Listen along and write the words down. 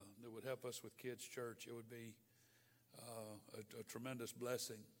would help us with Kids Church, it would be a tremendous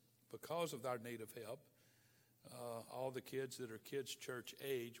blessing. Because of our need of help, all the kids that are Kids Church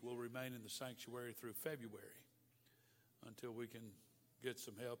age will remain in the sanctuary through February until we can get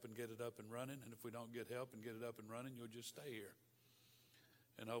some help and get it up and running. And if we don't get help and get it up and running, you'll just stay here.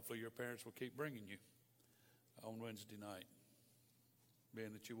 And hopefully your parents will keep bringing you on Wednesday night,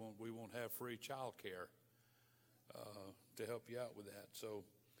 being that we won't have free child care to help you out with that. So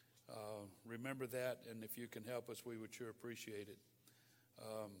remember that, and if you can help us, we would sure appreciate it.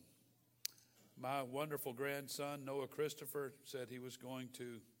 My wonderful grandson, Noah Christopher, said he was going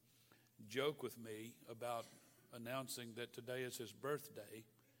to joke with me about announcing that today is his birthday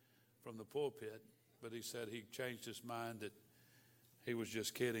from the pulpit, but he said he changed his mind, that he was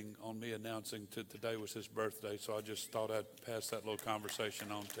just kidding on me announcing today was his birthday. So I just thought I'd pass that little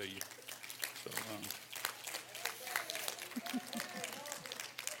conversation on to you.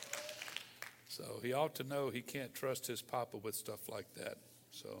 So he ought to know he can't trust his papa with stuff like that.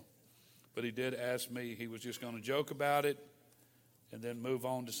 But he did ask me, he was just going to joke about it and then move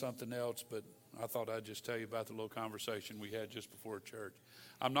on to something else. But I thought I'd just tell you about the little conversation we had just before church.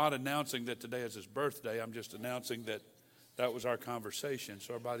 I'm not announcing that today is his birthday. I'm just announcing that that was our conversation,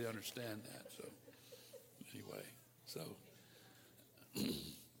 so everybody understand that. So anyway,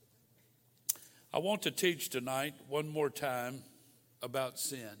 I want to teach tonight one more time about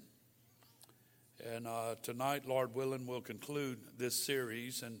sin. And tonight, Lord willing, we'll conclude this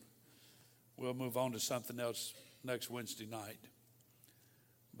series, and we'll move on to something else next Wednesday night.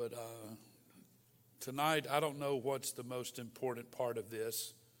 But tonight, I don't know what's the most important part of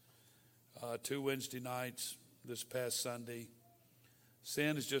this. 2 Wednesday nights, this past Sunday.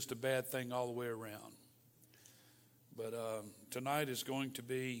 Sin is just a bad thing all the way around. But tonight is going to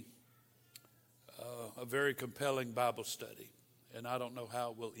be a very compelling Bible study, and I don't know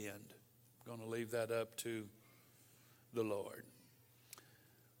how it will end. I'm going to leave that up to the Lord.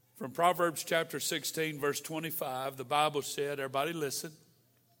 From Proverbs chapter 16, verse 25, the Bible said, everybody listen,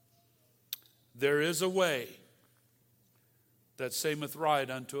 there is a way that seemeth right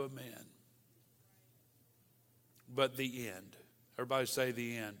unto a man, but the end. Everybody say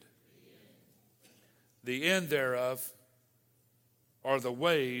the end. The end thereof are the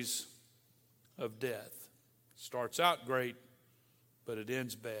ways of death. Starts out great, but it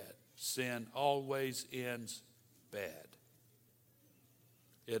ends bad. Sin always ends bad.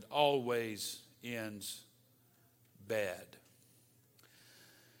 It always ends bad.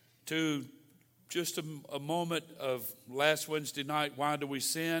 To just a moment of last Wednesday night, why do we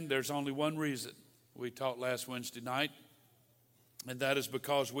sin? There's only one reason. We taught last Wednesday night, and that is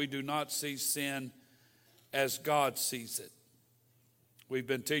because we do not see sin as God sees it. We've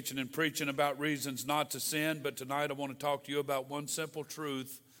been teaching and preaching about reasons not to sin, but tonight I want to talk to you about one simple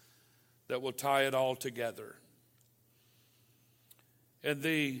truth that will tie it all together. In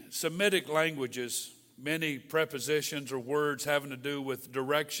the Semitic languages, many prepositions or words having to do with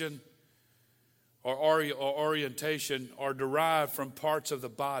direction or orientation are derived from parts of the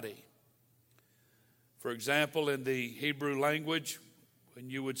body. For example, in the Hebrew language, when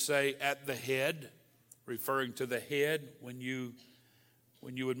you would say at the head, referring to the head, when you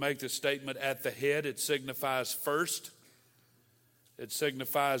would make the statement at the head, it signifies first. It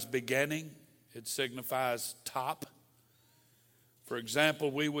signifies beginning. It signifies top. For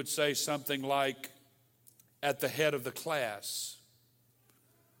example, we would say something like at the head of the class,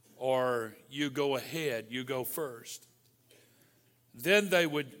 or you go ahead, you go first. Then they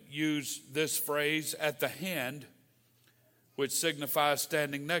would use this phrase at the hand, which signifies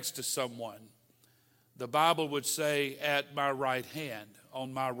standing next to someone. The Bible would say at my right hand,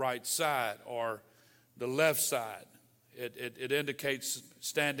 on my right side, or the left side. It indicates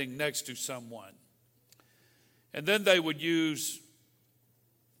standing next to someone. And then they would use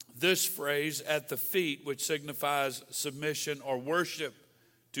this phrase at the feet, which signifies submission or worship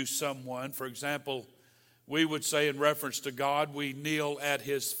to someone. For example, we would say in reference to God, we kneel at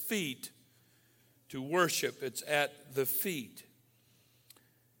his feet to worship. It's at the feet.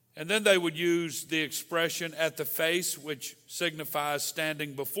 And then they would use the expression at the face, which signifies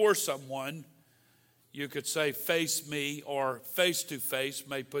standing before someone. You could say face me or face to face,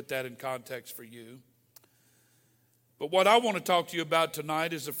 may put that in context for you. But what I want to talk to you about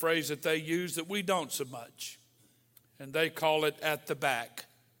tonight is a phrase that they use that we don't so much. And they call it at the back,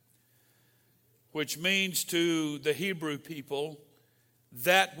 which means to the Hebrew people,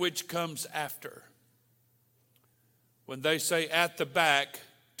 that which comes after. When they say at the back,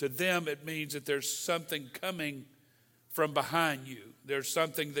 to them it means that there's something coming from behind you. There's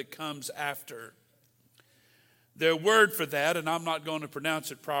something that comes after. Their word for that, and I'm not going to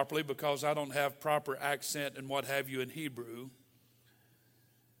pronounce it properly because I don't have proper accent and what have you in Hebrew,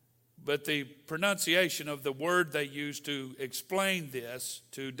 but the pronunciation of the word they use to explain this,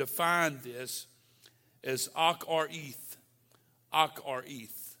 to define this, is ak-ar-eth.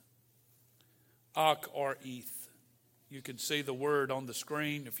 Ak-ar-eth. Ak-ar-eth. You can see the word on the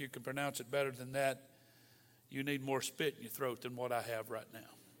screen. If you can pronounce it better than that, you need more spit in your throat than what I have right now.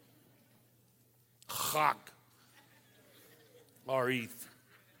 Chak. Areth.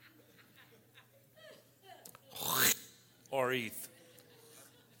 Areth.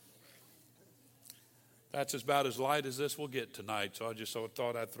 That's about as light as this will get tonight, so I just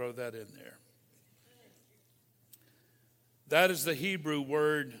thought I'd throw that in there. That is the Hebrew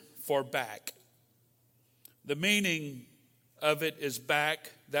word for back. The meaning of it is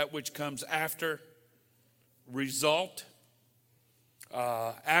back, that which comes after, result,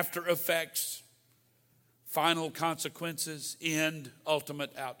 after effects, final consequences, end,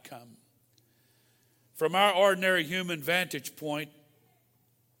 ultimate outcome. From our ordinary human vantage point,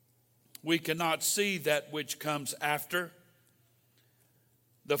 we cannot see that which comes after,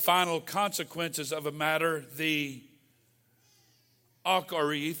 the final consequences of a matter, the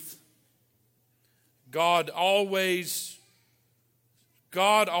ak-ar-eth. God always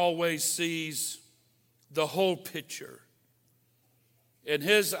sees the whole picture. In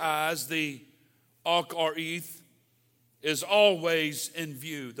his eyes, the ak-ar-eth is always in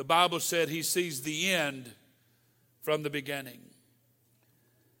view. The Bible said he sees the end from the beginning.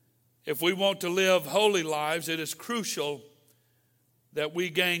 If we want to live holy lives, it is crucial that we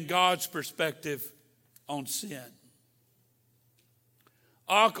gain God's perspective on sin.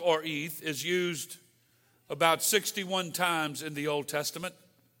 Ak-ar-eth is used about 61 times in the Old Testament.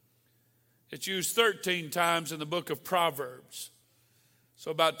 It's used 13 times in the book of Proverbs. So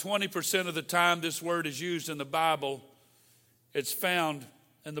about 20% of the time this word is used in the Bible, it's found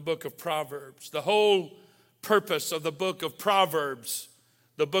in the book of Proverbs. The whole purpose of the book of Proverbs,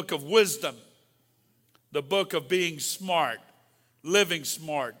 the book of wisdom, the book of being smart, living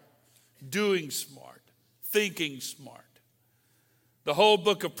smart, doing smart, thinking smart. The whole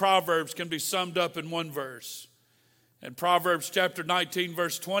book of Proverbs can be summed up in one verse. In Proverbs chapter 19,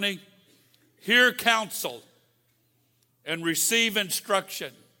 verse 20, hear counsel and receive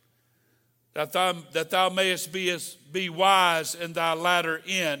instruction, that thou mayest be wise in thy latter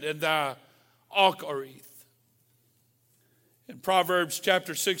end, in thy ak-ar-eth. In Proverbs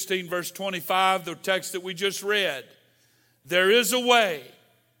chapter 16, verse 25, the text that we just read, there is a way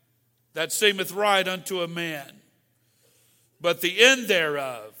that seemeth right unto a man, but the end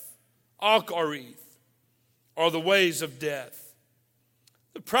thereof, ak-ar-eth, are the ways of death.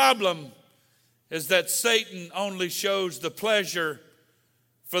 The problem is that Satan only shows the pleasure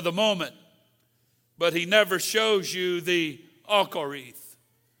for the moment, but he never shows you the ak-ar-eth,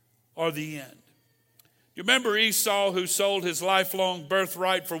 or the end. You remember Esau, who sold his lifelong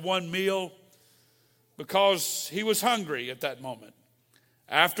birthright for one meal because he was hungry at that moment.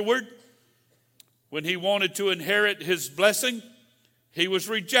 Afterward, when he wanted to inherit his blessing, he was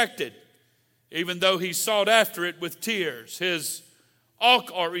rejected, even though he sought after it with tears. His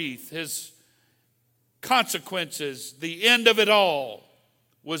ak-ar-eth, his consequences, the end of it all,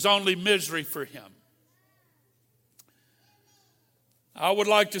 was only misery for him. I would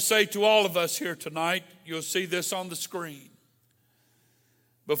like to say to all of us here tonight, you'll see this on the screen,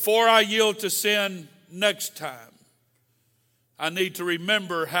 before I yield to sin next time, I need to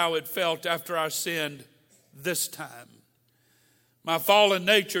remember how it felt after I sinned this time. My fallen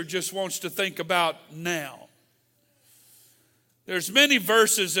nature just wants to think about now. There's many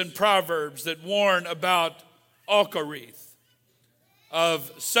verses in Proverbs that warn about ak-ar-eth,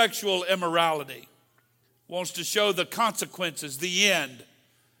 of sexual immorality. Wants to show the consequences, the end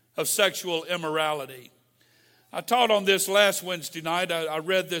of sexual immorality. I taught on this last Wednesday night. I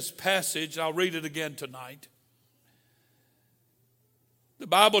read this passage. I'll read it again tonight. The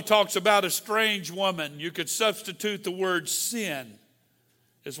Bible talks about a strange woman. You could substitute the word sin,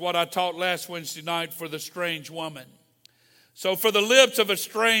 is what I taught last Wednesday night, for the strange woman. So for the lips of a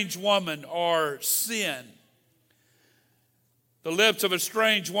strange woman are sin. The lips of a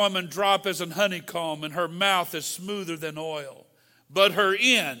strange woman drop as an honeycomb, and her mouth is smoother than oil. But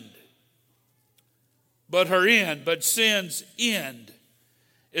sin's end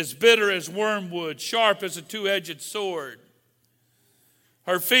is bitter as wormwood, sharp as a two-edged sword.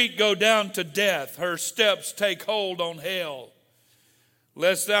 Her feet go down to death. Her steps take hold on hell.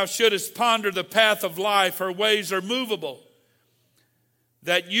 Lest thou shouldest ponder the path of life, her ways are movable,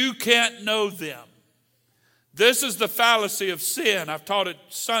 that you can't know them. This is the fallacy of sin. I've taught it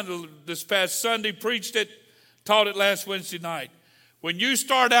this past Sunday, preached it Taught it last Wednesday night. When you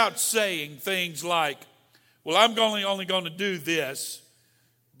start out saying things like, well, I'm only going to do this,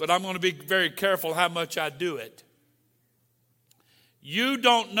 but I'm going to be very careful how much I do it. You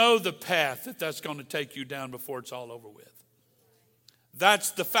don't know the path that's going to take you down before it's all over with.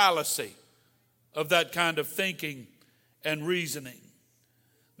 That's the fallacy of that kind of thinking and reasoning.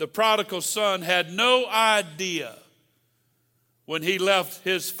 The prodigal son had no idea when he left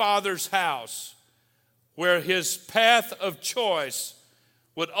his father's house where his path of choice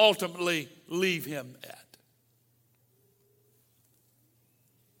would ultimately leave him at.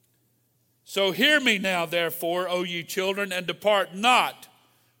 So hear me now, therefore, O ye children, and depart not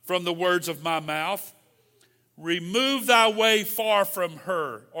from the words of my mouth. Remove thy way far from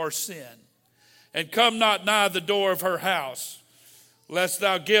her, or sin, and come not nigh the door of her house, lest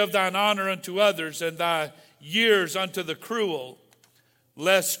thou give thine honor unto others, and thy years unto the cruel,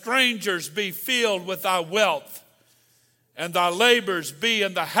 lest strangers be filled with thy wealth, and thy labors be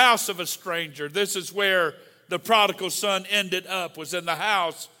in the house of a stranger. This is where the prodigal son ended up, was in the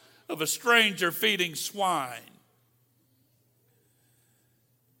house of a stranger feeding swine.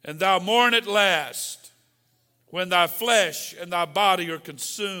 And thou mourn at last, when thy flesh and thy body are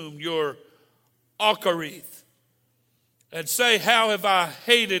consumed, your Ocharith, and say, how have I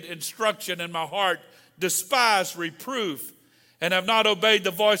hated instruction, and my heart despised reproof, and have not obeyed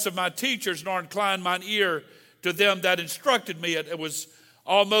the voice of my teachers, nor inclined mine ear to them that instructed me. It was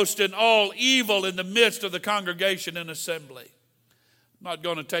almost in all evil in the midst of the congregation and assembly. I'm not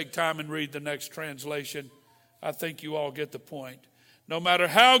going to take time and read the next translation. I think you all get the point. No matter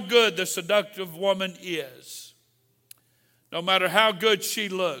how good the seductive woman is, no matter how good she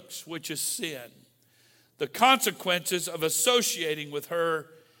looks, which is sin, the consequences of associating with her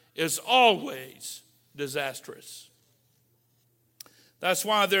is always disastrous. That's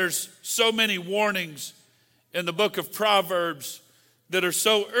why there's so many warnings in the book of Proverbs that are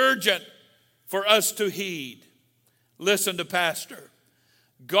so urgent for us to heed. Listen to Pastor.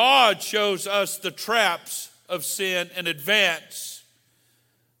 God shows us the traps of sin in advance.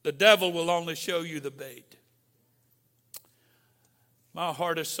 The devil will only show you the bait. My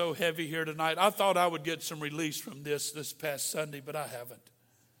heart is so heavy here tonight. I thought I would get some release from this past Sunday, but I haven't.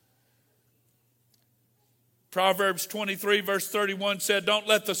 Proverbs 23 verse 31 said, don't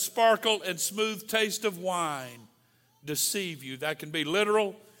let the sparkle and smooth taste of wine deceive you. That can be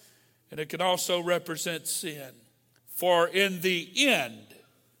literal, and it can also represent sin. For in the end,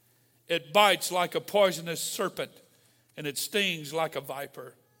 it bites like a poisonous serpent, and it stings like a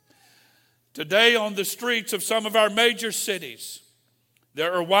viper. Today on the streets of some of our major cities,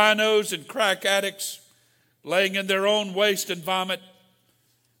 there are winos and crack addicts laying in their own waste and vomit,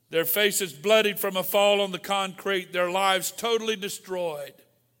 their faces bloodied from a fall on the concrete, their lives totally destroyed.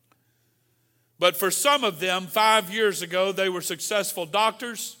 But for some of them, 5 years ago, they were successful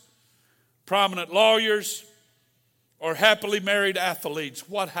doctors, prominent lawyers, or happily married athletes.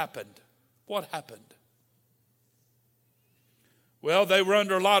 What happened? What happened? Well, they were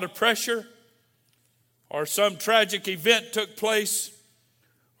under a lot of pressure, or some tragic event took place,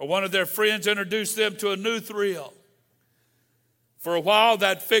 or one of their friends introduced them to a new thrill. For a while,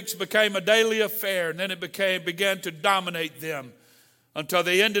 that fix became a daily affair, and then it began to dominate them until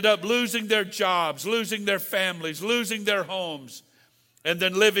they ended up losing their jobs, losing their families, losing their homes, and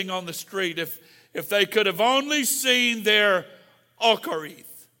then living on the street. If they could have only seen their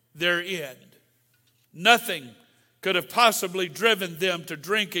Ocharith, their end, nothing could have possibly driven them to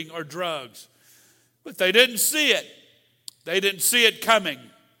drinking or drugs. But they didn't see it. They didn't see it coming.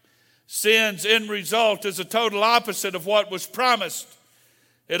 Sin's end result is a total opposite of what was promised.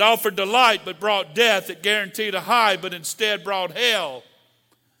 It offered delight but brought death. It guaranteed a high but instead brought hell.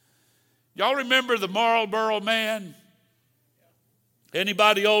 Y'all remember the Marlboro Man?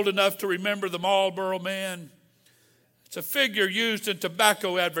 Anybody old enough to remember the Marlboro Man? It's a figure used in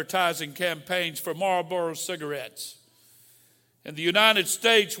tobacco advertising campaigns for Marlboro cigarettes. In the United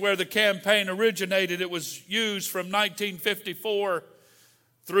States, where the campaign originated, it was used from 1954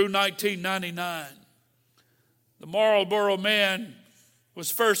 through 1999. The Marlboro Man was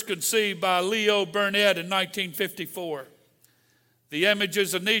first conceived by Leo Burnett in 1954. The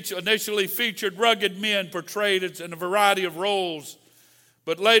images initially featured rugged men portrayed in a variety of roles,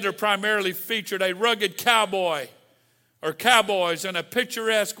 but later primarily featured a rugged cowboy or cowboys in a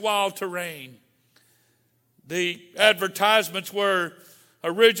picturesque wild terrain. The advertisements were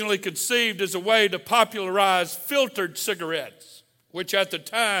originally conceived as a way to popularize filtered cigarettes, which at the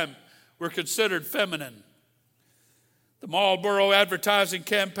time were considered feminine. The Marlboro advertising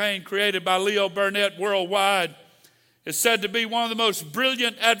campaign created by Leo Burnett worldwide is said to be one of the most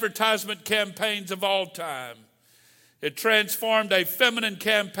brilliant advertisement campaigns of all time. It transformed a feminine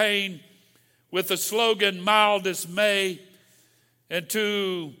campaign with the slogan, "Mild as May,"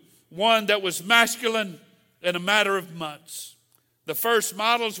 into one that was masculine in a matter of months. The first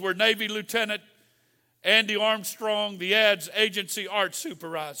models were Navy Lieutenant Andy Armstrong, the ads agency art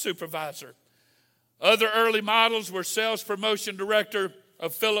supervisor. Other early models were sales promotion director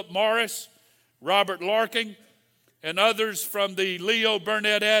of Philip Morris, Robert Larkin, and others from the Leo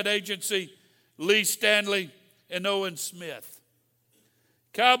Burnett ad agency, Lee Stanley and Owen Smith.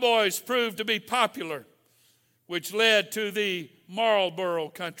 Cowboys proved to be popular, which led to the Marlboro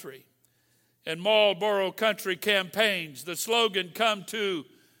Country and Marlboro Country campaigns. The slogan, "Come to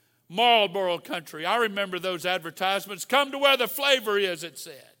Marlboro Country." I remember those advertisements. "Come to where the flavor is," it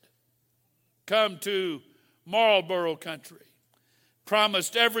said. Come to Marlboro Country.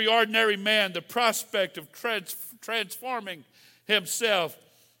 Promised every ordinary man the prospect of transforming himself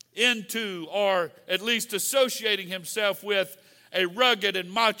into, or at least associating himself with, a rugged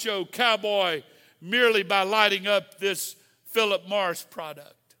and macho cowboy merely by lighting up this Philip Morris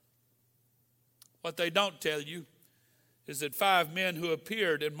product. What they don't tell you is that 5 men who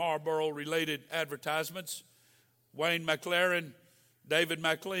appeared in Marlboro-related advertisements, Wayne McLaren, David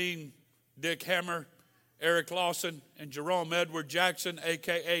McLean, Dick Hammer, Eric Lawson, and Jerome Edward Jackson,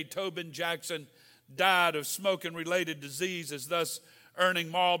 a.k.a. Tobin Jackson, died of smoking-related diseases, thus earning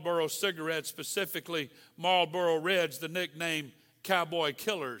Marlboro cigarettes, specifically Marlboro Reds, the nickname Cowboy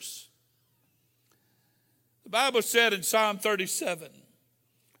Killers. The Bible said in Psalm 37,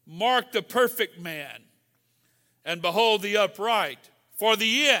 "Mark the perfect man, and behold the upright, for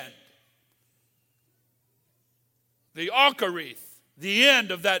the end, the Ocharith, the end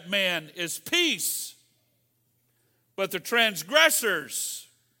of that man is peace, but the transgressors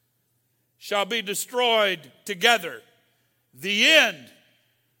shall be destroyed together. The end,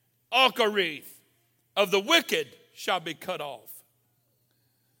 Ocharith, of the wicked shall be cut off."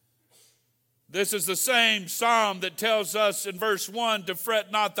 This is the same psalm that tells us in verse 1 to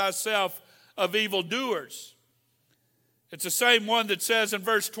fret not thyself of evildoers. It's the same one that says in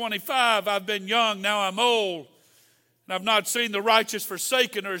verse 25, "I've been young, now I'm old, and I've not seen the righteous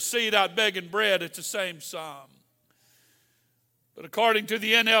forsaken or his seed out begging bread." It's the same psalm. But according to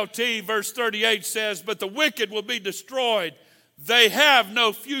the NLT, verse 38 says, "But the wicked will be destroyed. They have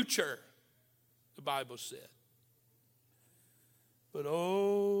no future," the Bible said. "But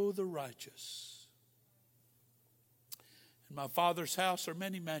oh, the righteous. In my Father's house are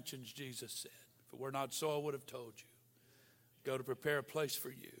many mansions," Jesus said. "If it were not so, I would have told you. Go to prepare a place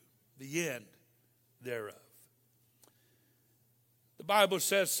for you. The end thereof." The Bible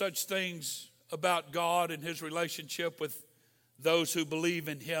says such things about God and his relationship with those who believe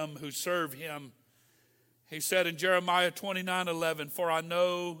in him, who serve him. He said in Jeremiah 29:11, "For I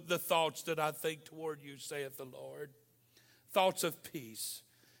know the thoughts that I think toward you, saith the Lord, thoughts of peace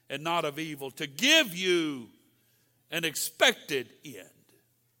and not of evil, to give you an expected end."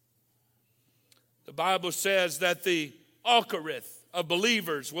 The Bible says that the Ocharith of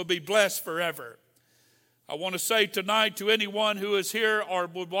believers will be blessed forever. I want to say tonight to anyone who is here or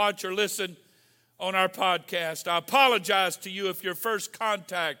would watch or listen on our podcast, I apologize to you if your first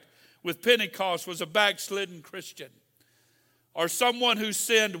contact with Pentecost was a backslidden Christian or someone who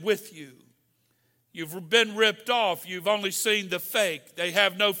sinned with you. You've been ripped off. You've only seen the fake. They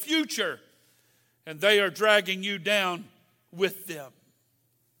have no future, and they are dragging you down with them.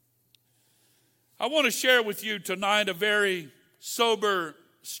 I want to share with you tonight a very sober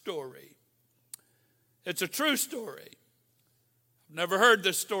story. It's a true story. I've never heard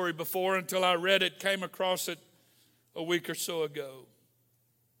this story before until I read it, came across it a week or so ago.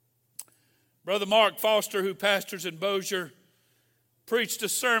 Brother Mark Foster, who pastors in Bossier, preached a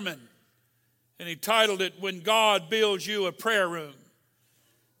sermon, and he titled it, "When God Builds You a Prayer Room."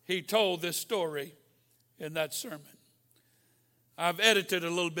 He told this story in that sermon. I've edited a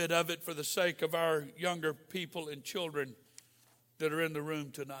little bit of it for the sake of our younger people and children that are in the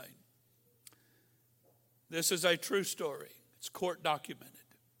room tonight. This is a true story. It's court documented.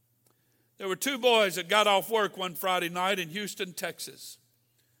 There were 2 boys that got off work one Friday night in Houston, Texas.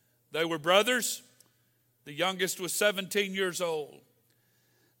 They were brothers. The youngest was 17 years old.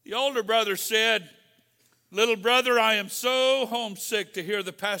 The older brother said, "Little brother, I am so homesick to hear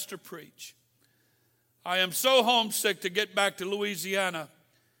the pastor preach. I am so homesick to get back to Louisiana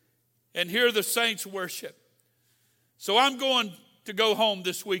and hear the saints worship. So I'm going to go home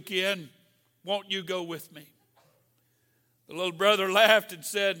this weekend. Won't you go with me?" The little brother laughed and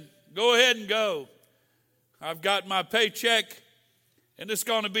said, "Go ahead and go. I've got my paycheck, and it's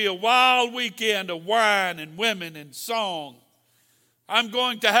going to be a wild weekend of wine and women and song. I'm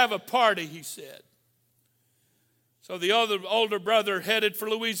going to have a party," he said. So the older brother headed for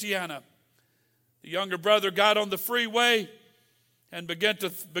Louisiana. The younger brother got on the freeway and began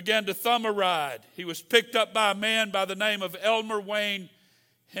to thumb a ride. He was picked up by a man by the name of Elmer Wayne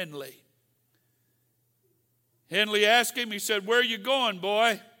Henley. Henley asked him, he said, "Where are you going,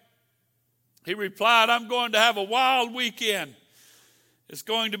 boy?" He replied, "I'm going to have a wild weekend. It's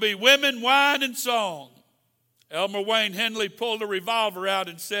going to be women, wine, and song." Elmer Wayne Henley pulled a revolver out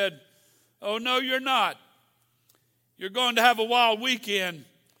and said, "Oh, no, you're not. You're going to have a wild weekend,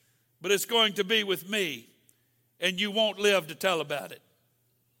 but it's going to be with me, and you won't live to tell about it."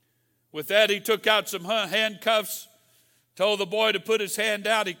 With that, he took out some handcuffs, told the boy to put his hand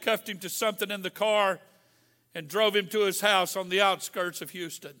out. He cuffed him to something in the car and drove him to his house on the outskirts of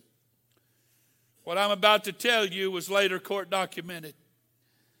Houston. What I'm about to tell you was later court documented.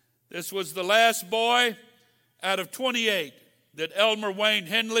 This was the last boy out of 28 that Elmer Wayne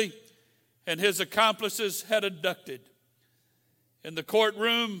Henley and his accomplices had abducted. In the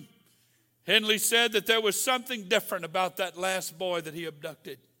courtroom, Henley said that there was something different about that last boy that he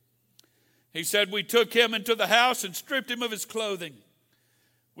abducted. He said, "We took him into the house and stripped him of his clothing.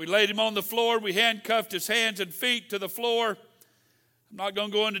 We laid him on the floor. We handcuffed his hands and feet to the floor. I'm not going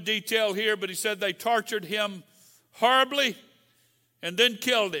to go into detail here, but he said they tortured him horribly and then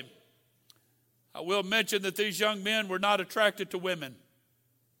killed him." I will mention that these young men were not attracted to women.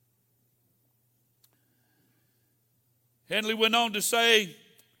 Henley went on to say,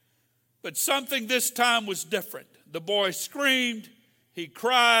 "But something this time was different. The boy screamed, he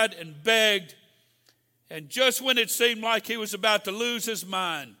cried and begged, and just when it seemed like he was about to lose his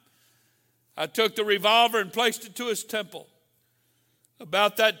mind, I took the revolver and placed it to his temple.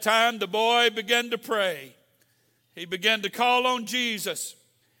 About that time, the boy began to pray. He began to call on Jesus,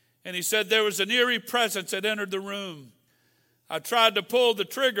 and he said there was an eerie presence that entered the room. I tried to pull the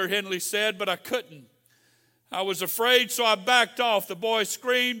trigger," Henley said, "but I couldn't. I was afraid, so I backed off. The boy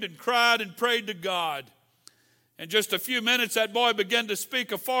screamed and cried and prayed to God. In just a few minutes, that boy began to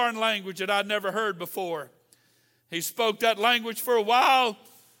speak a foreign language that I'd never heard before. He spoke that language for a while,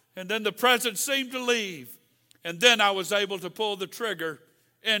 and then the presence seemed to leave. And then I was able to pull the trigger,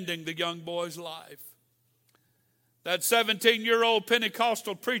 ending the young boy's life." That 17-year-old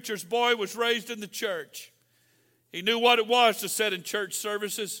Pentecostal preacher's boy was raised in the church. He knew what it was to sit in church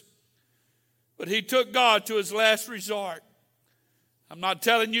services, but he took God to his last resort. I'm not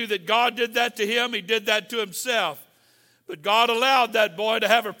telling you that God did that to him. He did that to himself. But God allowed that boy to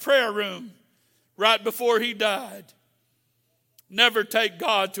have a prayer room right before he died. Never take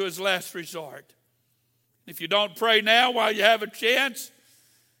God to his last resort. If you don't pray now while you have a chance,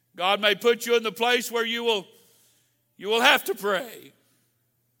 God may put you in the place where you will have to pray.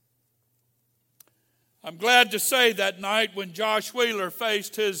 I'm glad to say that night when Josh Wheeler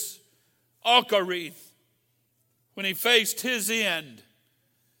faced his Ochareth, when he faced his end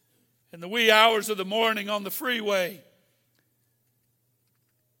in the wee hours of the morning on the freeway,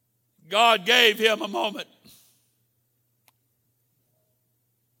 God gave him a moment.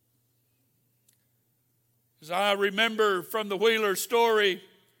 As I remember from the Wheeler story,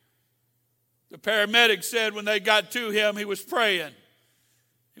 the paramedic said when they got to him, he was praying.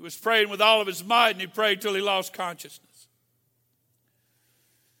 He was praying with all of his might, and he prayed till he lost consciousness.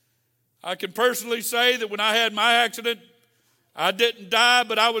 I can personally say that when I had my accident, I didn't die,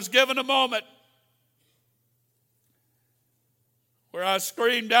 but I was given a moment where I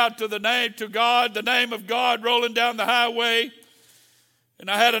screamed out to the name of God rolling down the highway. And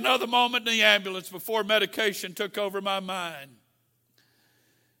I had another moment in the ambulance before medication took over my mind.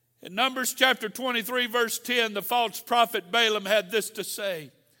 In Numbers chapter 23, verse 10, the false prophet Balaam had this to say.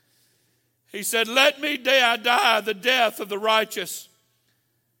 He said, "Let me die the death of the righteous,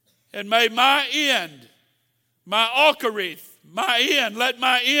 and may my end, my Ochareth, my end, let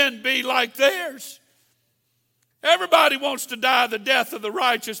my end be like theirs." Everybody wants to die the death of the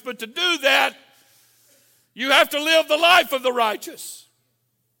righteous, but to do that, you have to live the life of the righteous.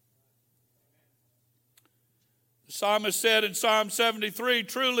 The psalmist said in Psalm 73,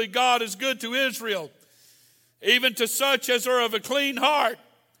 "Truly God is good to Israel, even to such as are of a clean heart.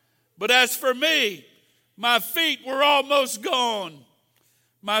 But as for me, my feet were almost gone.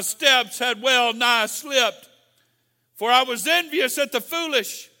 My steps had well nigh slipped. For I was envious at the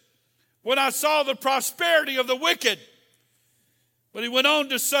foolish when I saw the prosperity of the wicked." But he went on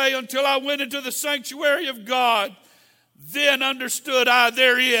to say, "Until I went into the sanctuary of God, then understood I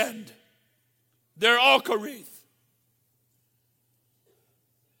their end, their Ochareth."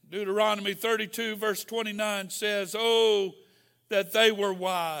 Deuteronomy 32 verse 29 says, "Oh, that they were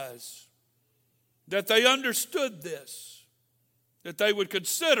wise, that they understood this, that they would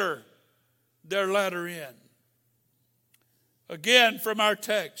consider their latter end." Again from our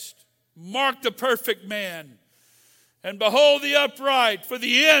text, mark the perfect man, and behold the upright, for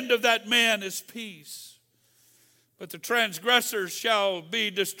the end of that man is peace. But the transgressors shall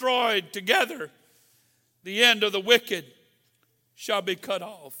be destroyed together. The end of the wicked shall be cut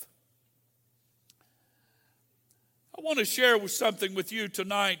off. I want to share something with you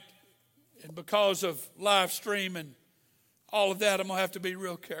tonight, and because of live stream and all of that, I'm going to have to be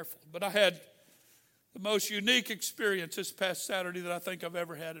real careful. But I had the most unique experience this past Saturday that I think I've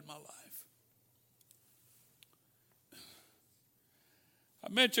ever had in my life. I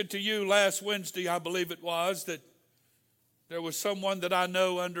mentioned to you last Wednesday, I believe it was, that there was someone that I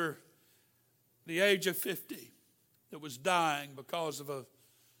know under the age of 50 that was dying because of a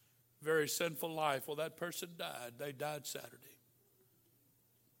very sinful life. Well, that person died. They died Saturday.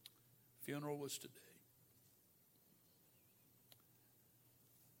 Funeral was today.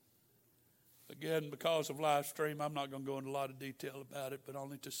 Again, because of live stream, I'm not going to go into a lot of detail about it, but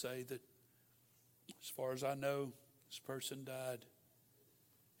only to say that as far as I know, this person died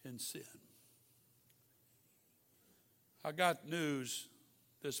in sin. I got news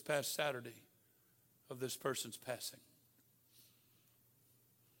this past Saturday of this person's passing.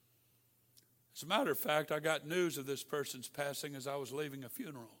 As a matter of fact, I got news of this person's passing as I was leaving a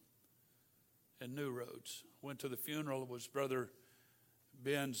funeral in New Roads. Went to the funeral. It was Brother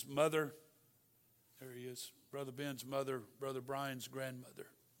Ben's mother. There he is. Brother Ben's mother, Brother Brian's grandmother.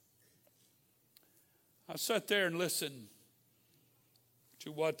 I sat there and listened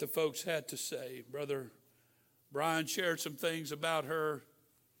to what the folks had to say. Brother Brian shared some things about her.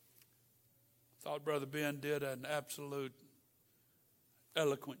 Thought Brother Ben did an absolute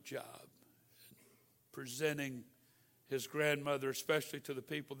eloquent job presenting his grandmother, especially to the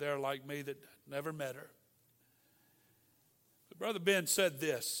people there like me that never met her. But Brother Ben said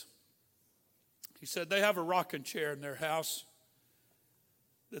this. He said they have a rocking chair in their house.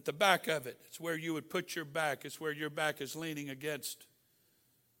 That the back of it, it's where you would put your back. It's where your back is leaning against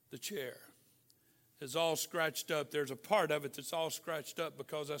the chair. Is all scratched up. There's a part of it that's all scratched up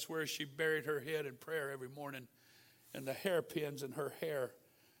because that's where she buried her head in prayer every morning. And the hairpins in her hair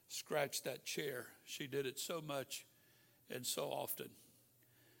scratched that chair. She did it so much and so often.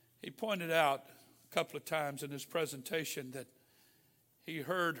 He pointed out a couple of times in his presentation that he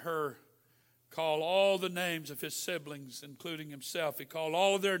heard her call all the names of his siblings, including himself. He called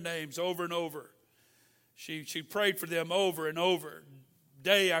all of their names over and over. She prayed for them over and over,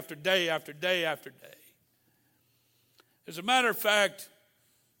 day after day after day after day. As a matter of fact,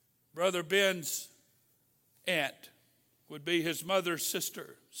 Brother Ben's aunt would be his mother's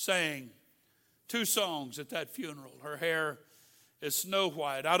sister, sang 2 songs at that funeral. Her hair is snow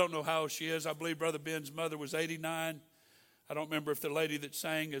white. I don't know how old she is. I believe Brother Ben's mother was 89. I don't remember if the lady that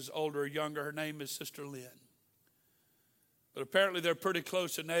sang is older or younger. Her name is Sister Lynn. But apparently they're pretty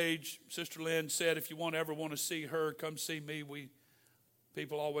close in age. Sister Lynn said, if you ever want to see her, come see me.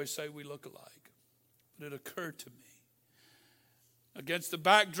 People always say we look alike. But it occurred to me, against the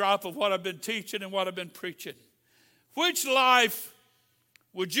backdrop of what I've been teaching and what I've been preaching, which life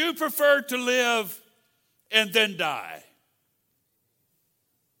would you prefer to live and then die?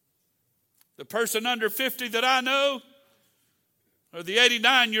 The person under 50 that I know, or the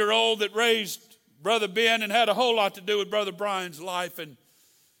 89-year-old that raised Brother Ben and had a whole lot to do with Brother Brian's life and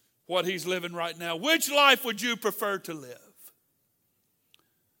what he's living right now? Which life would you prefer to live?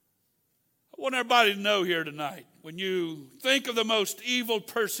 I want everybody to know here tonight, when you think of the most evil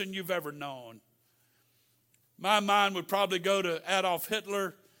person you've ever known, my mind would probably go to Adolf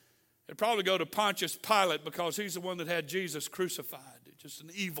Hitler. It'd probably go to Pontius Pilate because he's the one that had Jesus crucified. Just an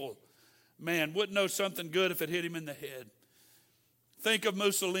evil man. Wouldn't know something good if it hit him in the head. Think of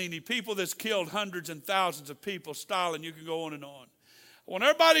Mussolini, people that's killed hundreds and thousands of people. Stalin, you can go on and on. I want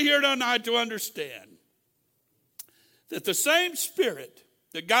everybody here tonight to understand that the same spirit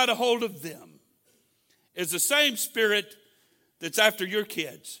that got a hold of them is the same spirit that's after your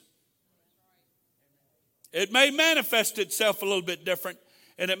kids. It may manifest itself a little bit different,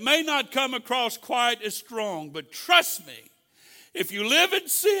 and it may not come across quite as strong, but trust me, if you live in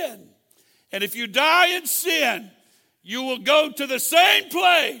sin, and if you die in sin, you will go to the same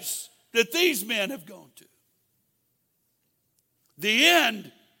place that these men have gone to. The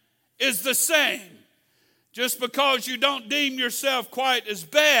end is the same. Just because you don't deem yourself quite as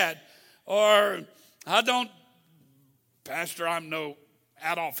bad, or Pastor, I'm no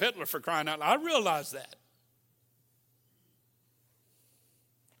Adolf Hitler for crying out loud. I realize that.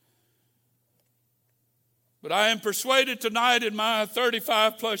 But I am persuaded tonight in my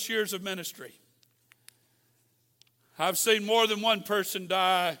 35 plus years of ministry, I've seen more than one person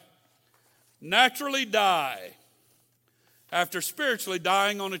naturally die, after spiritually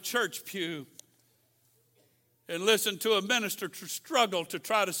dying on a church pew and listen to a minister to struggle to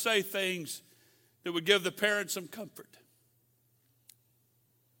try to say things that would give the parents some comfort.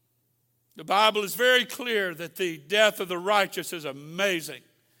 The Bible is very clear that the death of the righteous is amazing.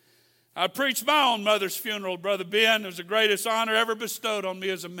 I preached my own mother's funeral, Brother Ben. It was the greatest honor ever bestowed on me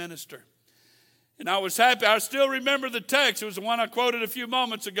as a minister. And I was happy. I still remember the text. It was the one I quoted a few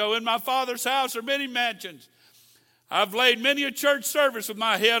moments ago. In my Father's house are many mansions. I've laid many a church service with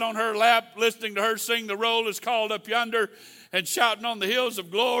my head on her lap, listening to her sing "The Roll is Called Up Yonder" and shouting "On the Hills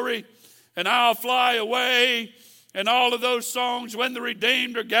of Glory" and "I'll Fly Away" and all of those songs, "When the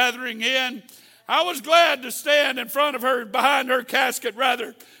Redeemed Are Gathering In." I was glad to stand in front of her, behind her casket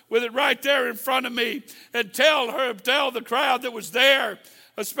rather, with it right there in front of me, and tell the crowd that was there,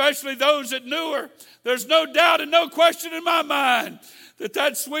 especially those that knew her, there's no doubt and no question in my mind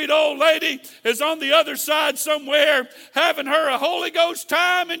that sweet old lady is on the other side somewhere having her a Holy Ghost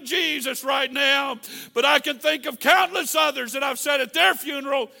time in Jesus right now. But I can think of countless others that I've said at their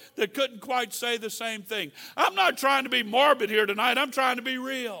funeral that couldn't quite say the same thing. I'm not trying to be morbid here tonight. I'm trying to be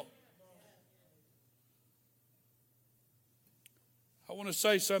real. I want to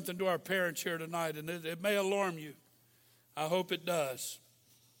say something to our parents here tonight, and it may alarm you. I hope it does.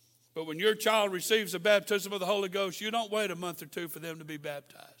 But when your child receives the baptism of the Holy Ghost, you don't wait a month or two for them to be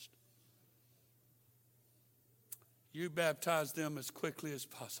baptized. You baptize them as quickly as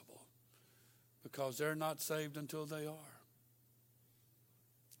possible, because they're not saved until they are.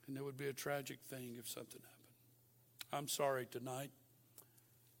 And it would be a tragic thing if something happened. I'm sorry tonight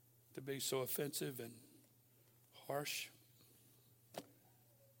to be so offensive and harsh.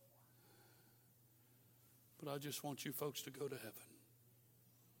 But I just want you folks to go to heaven.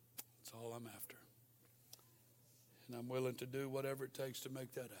 That's all I'm after. And I'm willing to do whatever it takes to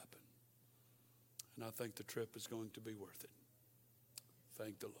make that happen. And I think the trip is going to be worth it.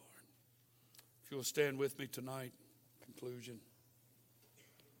 Thank the Lord. If you'll stand with me tonight, conclusion.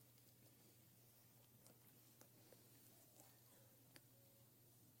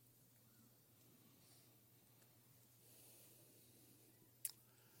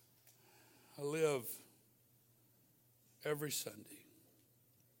 I live every Sunday.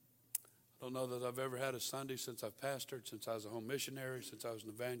 I don't know that I've ever had a Sunday since I've pastored, since I was a home missionary, since I was an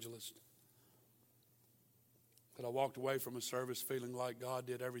evangelist. But I walked away from a service feeling like God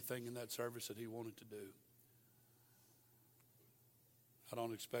did everything in that service that He wanted to do. I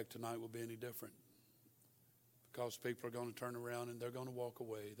don't expect tonight will be any different, because people are going to turn around and they're going to walk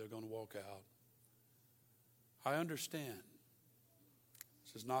away. They're going to walk out. I understand.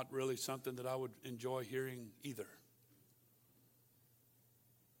 This is not really something that I would enjoy hearing either.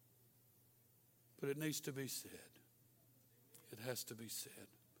 But it needs to be said. It has to be said.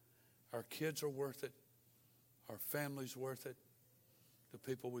 Our kids are worth it. Our family's worth it. The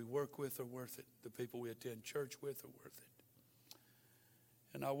people we work with are worth it. The people we attend church with are worth it.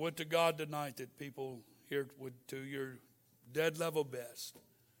 And I would to God tonight that people here would do your dead level best.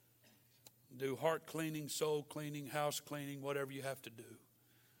 Do heart cleaning, soul cleaning, house cleaning, whatever you have to do.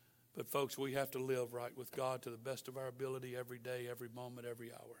 But folks, we have to live right with God to the best of our ability every day, every moment,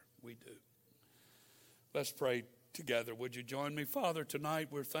 every hour. We do. Let's pray together. Would you join me? Father, tonight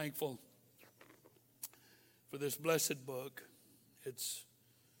we're thankful for this blessed book. It's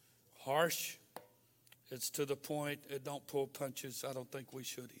harsh. It's to the point. It don't pull punches. I don't think we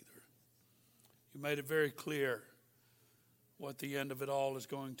should either. You made it very clear what the end of it all is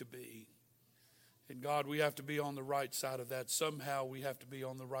going to be. And God, we have to be on the right side of that. Somehow we have to be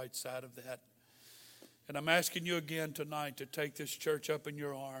on the right side of that. And I'm asking you again tonight to take this church up in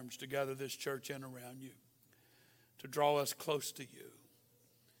your arms, to gather this church in around you, to draw us close to you.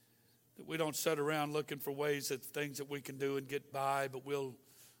 That we don't sit around looking for ways that things that we can do and get by, but we'll,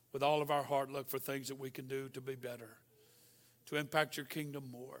 with all of our heart, look for things that we can do to be better, to impact your kingdom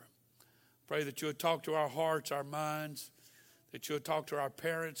more. Pray that you would talk to our hearts, our minds, that you would talk to our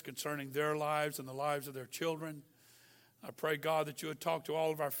parents concerning their lives and the lives of their children. I pray, God, that you would talk to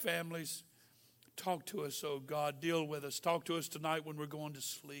all of our families. Talk to us, oh God. Deal with us. Talk to us tonight when we're going to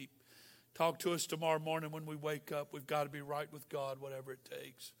sleep. Talk to us tomorrow morning when we wake up. We've got to be right with God, whatever it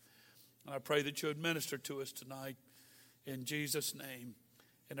takes. And I pray that you would minister to us tonight in Jesus' name.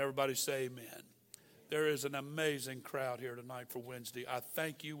 And everybody say amen. There is an amazing crowd here tonight for Wednesday. I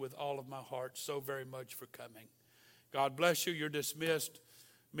thank you with all of my heart so very much for coming. God bless you. You're dismissed.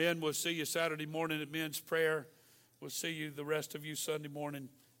 Men, we'll see you Saturday morning at men's prayer. We'll see you, the rest of you, Sunday morning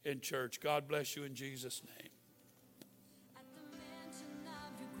in church. God bless you in Jesus' name.